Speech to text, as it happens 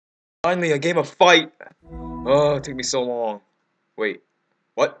Finally, a game of fight! Oh, it took me so long. Wait,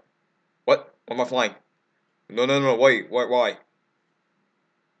 what? What? Why am I flying? No, no, no, wait, why?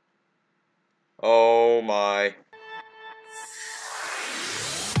 Oh my.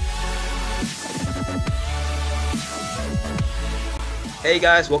 Hey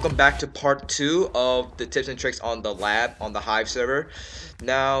guys, welcome back to part 2 of the tips and tricks on the lab on the Hive server.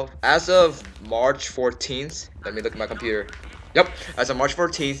 Now, as of March 14th, let me look at my computer. Yep, as of March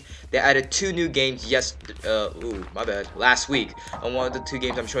 14th, they added 2 new games last week. And one of the 2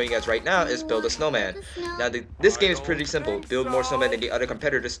 games I'm showing you guys right now is Build a Snowman. Now, this game is pretty simple. Build more snowmen than the other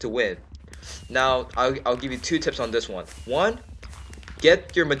competitors to win. Now, I'll give you 2 tips on this one. One,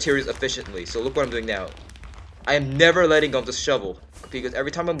 get your materials efficiently. So look what I'm doing now. I am never letting go of the shovel, because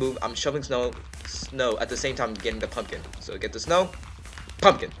every time I move, I'm shoveling snow at the same time getting the pumpkin. So get the snow,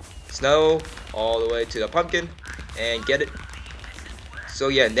 pumpkin, snow, all the way to the pumpkin, and get it. So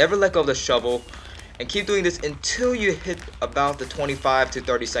yeah, never let go of the shovel, and keep doing this until you hit about the 25 to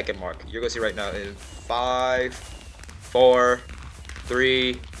 30 second mark. You're gonna see right now in 5, 4,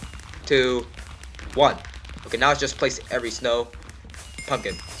 3, 2, 1. Okay, now it's just place every snow,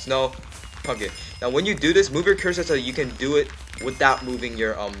 pumpkin, snow, pumpkin. Now when you do this, move your cursor so you can do it without moving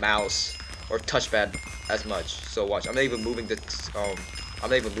your mouse or touchpad as much. So watch, I'm not even moving the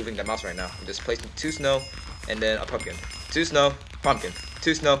mouse right now. I'm just placing 2 snow and then a pumpkin. 2 snow, pumpkin.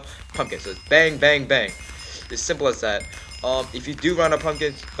 2 snow, pumpkin. So it's bang, bang, bang. It's simple as that. If you do run a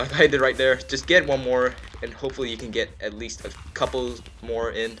pumpkin, like I did right there, just get one more, and hopefully you can get at least a couple more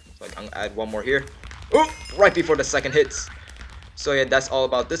in. Like I'm gonna add one more here. Oh, right before the second hits. So yeah, that's all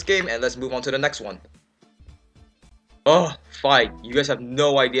about this game, and let's move on to the next one. Oh, fight. You guys have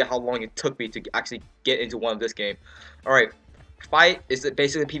no idea how long it took me to actually get into one of this game. Alright, fight is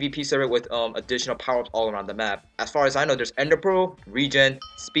basically a PvP server with additional power-ups all around the map. As far as I know, there's Ender Pearl, regen,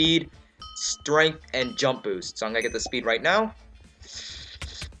 speed, strength, and jump boost. So I'm gonna get the speed right now.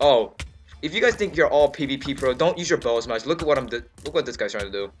 Oh, if you guys think you're all PvP pro, don't use your bow as much. Look what this guy's trying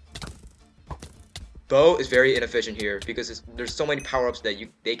to do. Bow is very inefficient here because there's so many power-ups that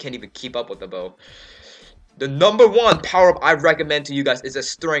they can't even keep up with the bow. The number 1 power-up I recommend to you guys is a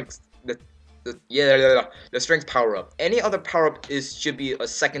strength. The strength power-up. Any other power-up should be a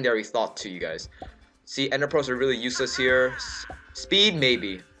secondary thought to you guys. See, Ender Pearls are really useless here. Speed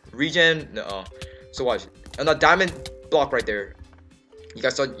maybe. Regen no. So watch. And the diamond block right there. You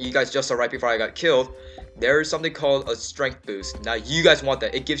guys just saw right before I got killed. There is something called a strength boost. Now you guys want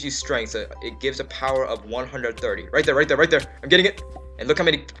that. It gives you strength. So it gives a power of 130. Right there, right there, right there. I'm getting it. And look how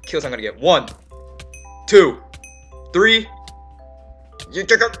many kills I'm gonna get. 1, 2, 3. You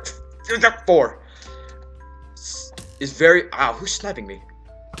got 4. It's very who's sniping me?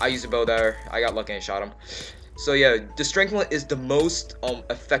 I used a bow there. I got lucky and shot him. So yeah, the strength one is the most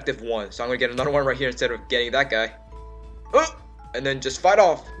effective one. So I'm gonna get another one right here instead of getting that guy. Oh! And then just fight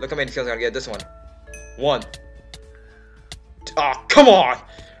off. Look how many kills I'm gonna get this one. 1. Come on!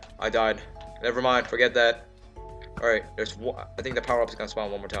 I died. Never mind, forget that. Alright, there's one. I think the power up is gonna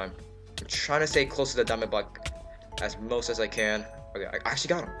spawn one more time. I'm trying to stay close to the diamond block as most as I can. Okay, I actually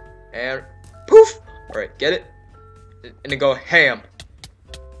got him. And poof! Alright, get it? And then go ham.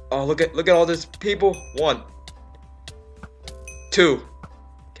 Oh, look at all these people. 1, 2. Can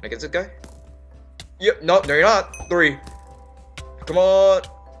I get this guy? Yep, no, you're not. 3. Come on.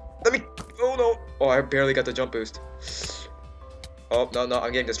 Let me. Oh no. Oh, I barely got the jump boost. Oh, no,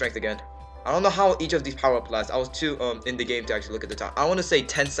 I'm getting the strength again. I don't know how each of these power-up lasts. I was too in the game to actually look at the time. I want to say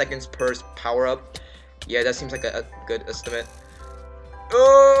 10 seconds per power-up. Yeah, that seems like a good estimate.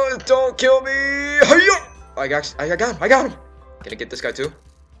 Oh, don't kill me! I got him. Can I get this guy too?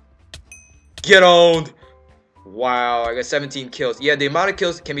 Get owned! Wow, I got 17 kills. Yeah, the amount of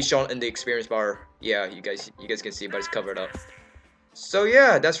kills can be shown in the experience bar. Yeah, you guys can see, but it's covered up. So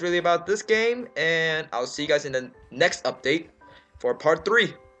yeah, that's really about this game, and I'll see you guys in the next update for part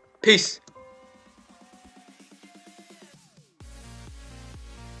 3. Peace!